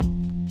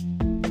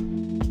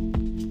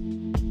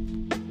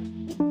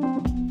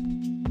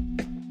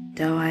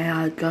Don't worry,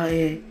 I got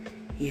it.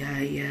 Yeah,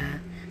 yeah.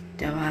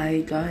 Don't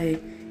worry, got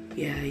it.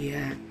 Yeah,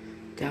 yeah.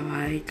 Don't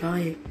worry, got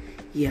it.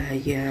 Yeah,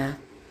 yeah.